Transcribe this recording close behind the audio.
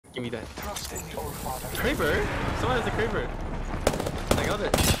Give me that. Craver? Someone has a Craver. I got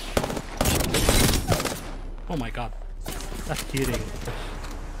it. Oh my god. That's cheating.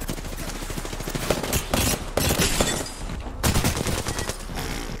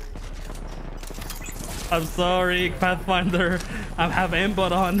 I'm sorry, Pathfinder. I have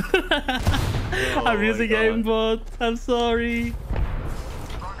aimbot on. I'm using aimbot. I'm sorry.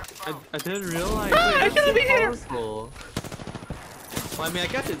 I didn't realize I it's shouldn't be here. powerful. Well, I mean, I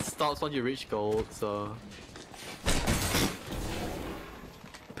guess it stops when you reach gold, so...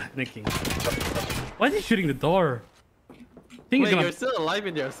 Panicking. Why is he shooting the door? Wait, you're still alive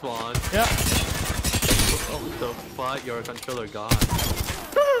in your spawn. Yeah. What the fuck? Your controller gone.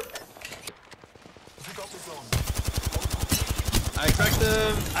 I cracked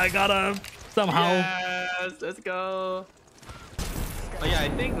him! I got him somehow. Yes! Let's go! Oh yeah, I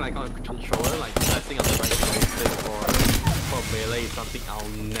think like on controller, like pressing on the right joystick for melee is something I'll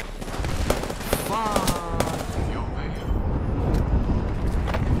never... Fuck!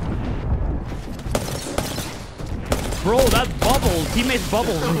 Bro, that bubble! Teammates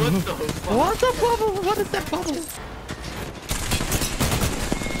bubble! What the fuck? What's the bubble? What is that bubble?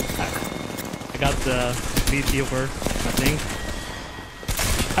 I got the Vtuber, I think.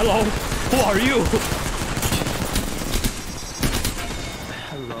 Hello! Who are you?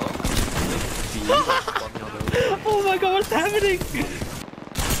 Hello? Oh my god, what's happening?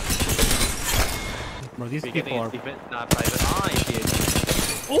 Bro, these people are...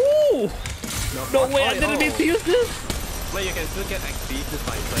 Oh! No way, I didn't mean to use this! Wait, you can still get XP just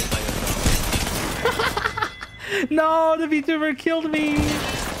by playing by yourself. No, the VTuber killed me!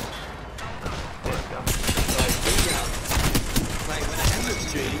 Like when I end the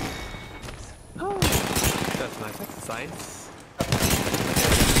stream... Oh, that's nice exercise.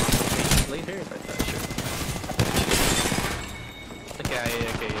 Later if I touch it. Okay,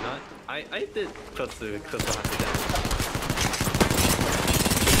 you know what? I did close to 100 damage.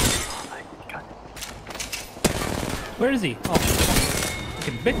 Oh my god. Where is he? Oh,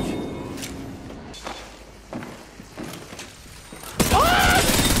 fucking bitch! Ah!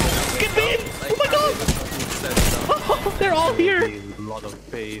 Get me! Oh my god! Oh, they're all here! A lot of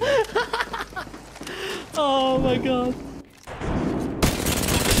pain. Oh my god!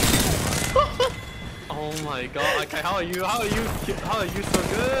 Oh my god, okay, how are you? How are you so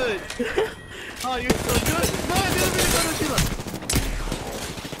good? How are you so good?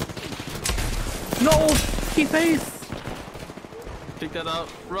 No, No! He face! pick that up,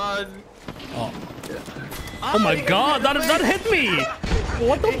 run! Oh. Oh my god, that hit me!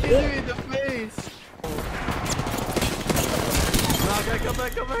 What the It hit me in the face! No, okay, come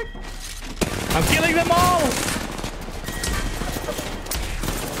back! I'm killing them all!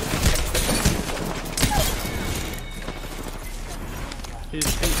 He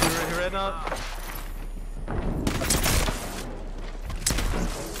ran up.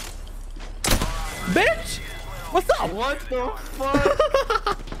 Bitch! What's up? What the fuck?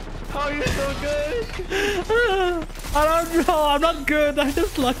 How are you so good? I don't know, I'm not good, I'm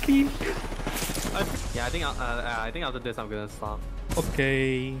just lucky. Yeah, I think after this I'm gonna stop.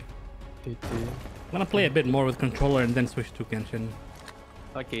 Okay. I'm gonna play a bit more with controller and then switch to Genshin.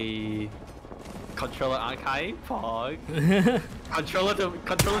 Okay. Controller Akai? Pog. Controller to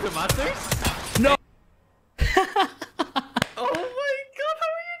Masters? No! Oh my god, how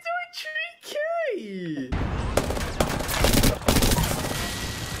are you doing 3K?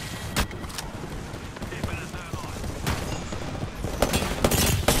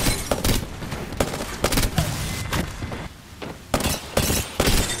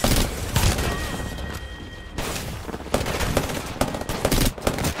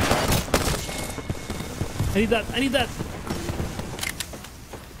 I need that.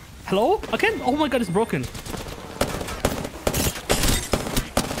 Hello? Again? Oh my god, it's broken.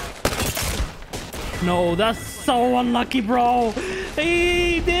 No, that's so unlucky, bro.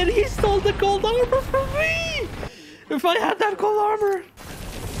 He stole the gold armor from me. If I had that gold armor.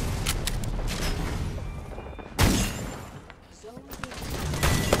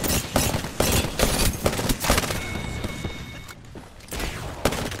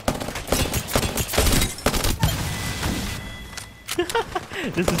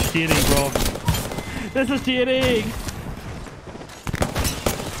 This is cheating, bro. This is cheating.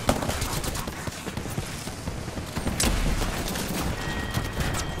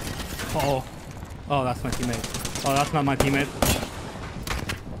 Oh. Oh, that's my teammate. Oh, that's not my teammate.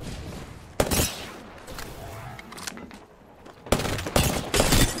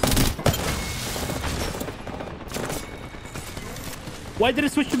 Why did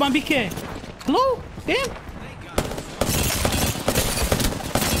it switch to my BK? Hello? Damn.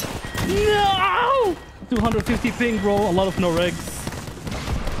 No! 250 ping, bro. A lot of no regs.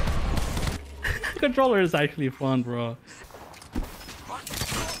 Controller is actually fun, bro.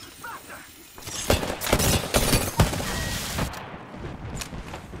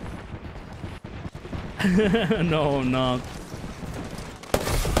 No, I'm not.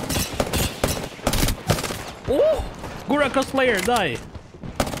 Oh! Gura cosplayer, die!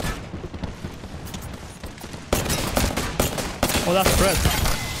 Oh, that's Brett.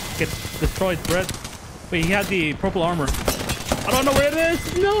 Get destroyed, Brett. Wait, he had the purple armor. I don't know where it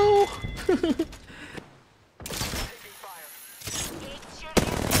is! No!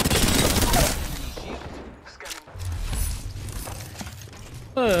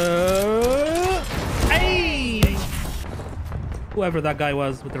 Hey! Whoever that guy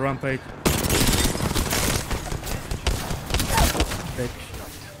was with the rampage. Bitch.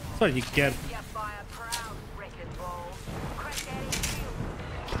 Sorry, you get.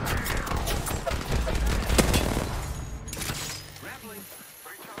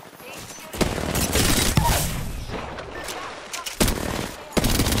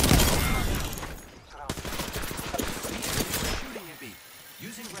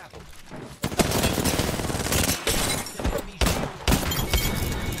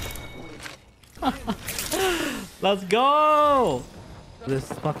 Let's go!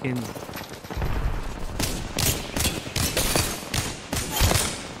 This fucking...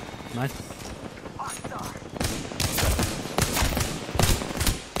 Nice.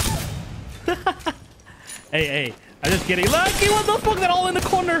 Hey, hey. I'm just kidding. Lucky, what the fuck? They're all in the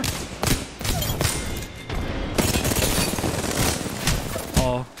corner.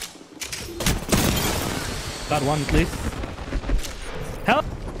 Oh. Got one, please. Help!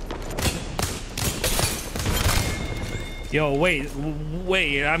 Yo, wait,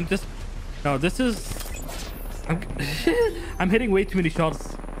 I'm just... No, this is... I'm hitting way too many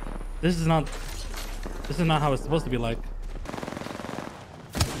shots. This is not how it's supposed to be like.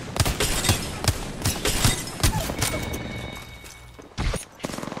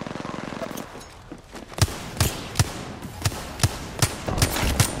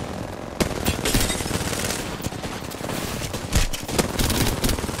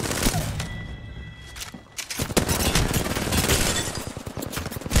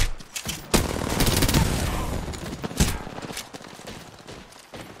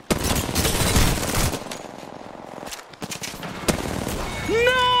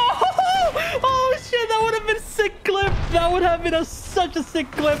 That would have been such a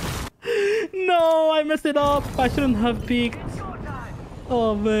sick clip. No, I messed it up. I shouldn't have peeked.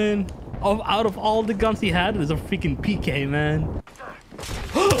 Oh, man. Out of all the guns he had, there's a freaking PK, man.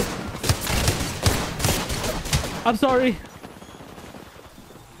 I'm sorry.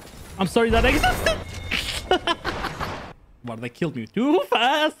 I'm sorry that existed. But they killed me too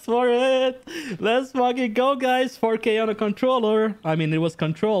fast for it. Let's fucking go, guys. 4K on a controller. I mean, it was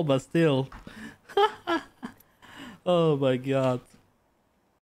control, but still. Oh my god.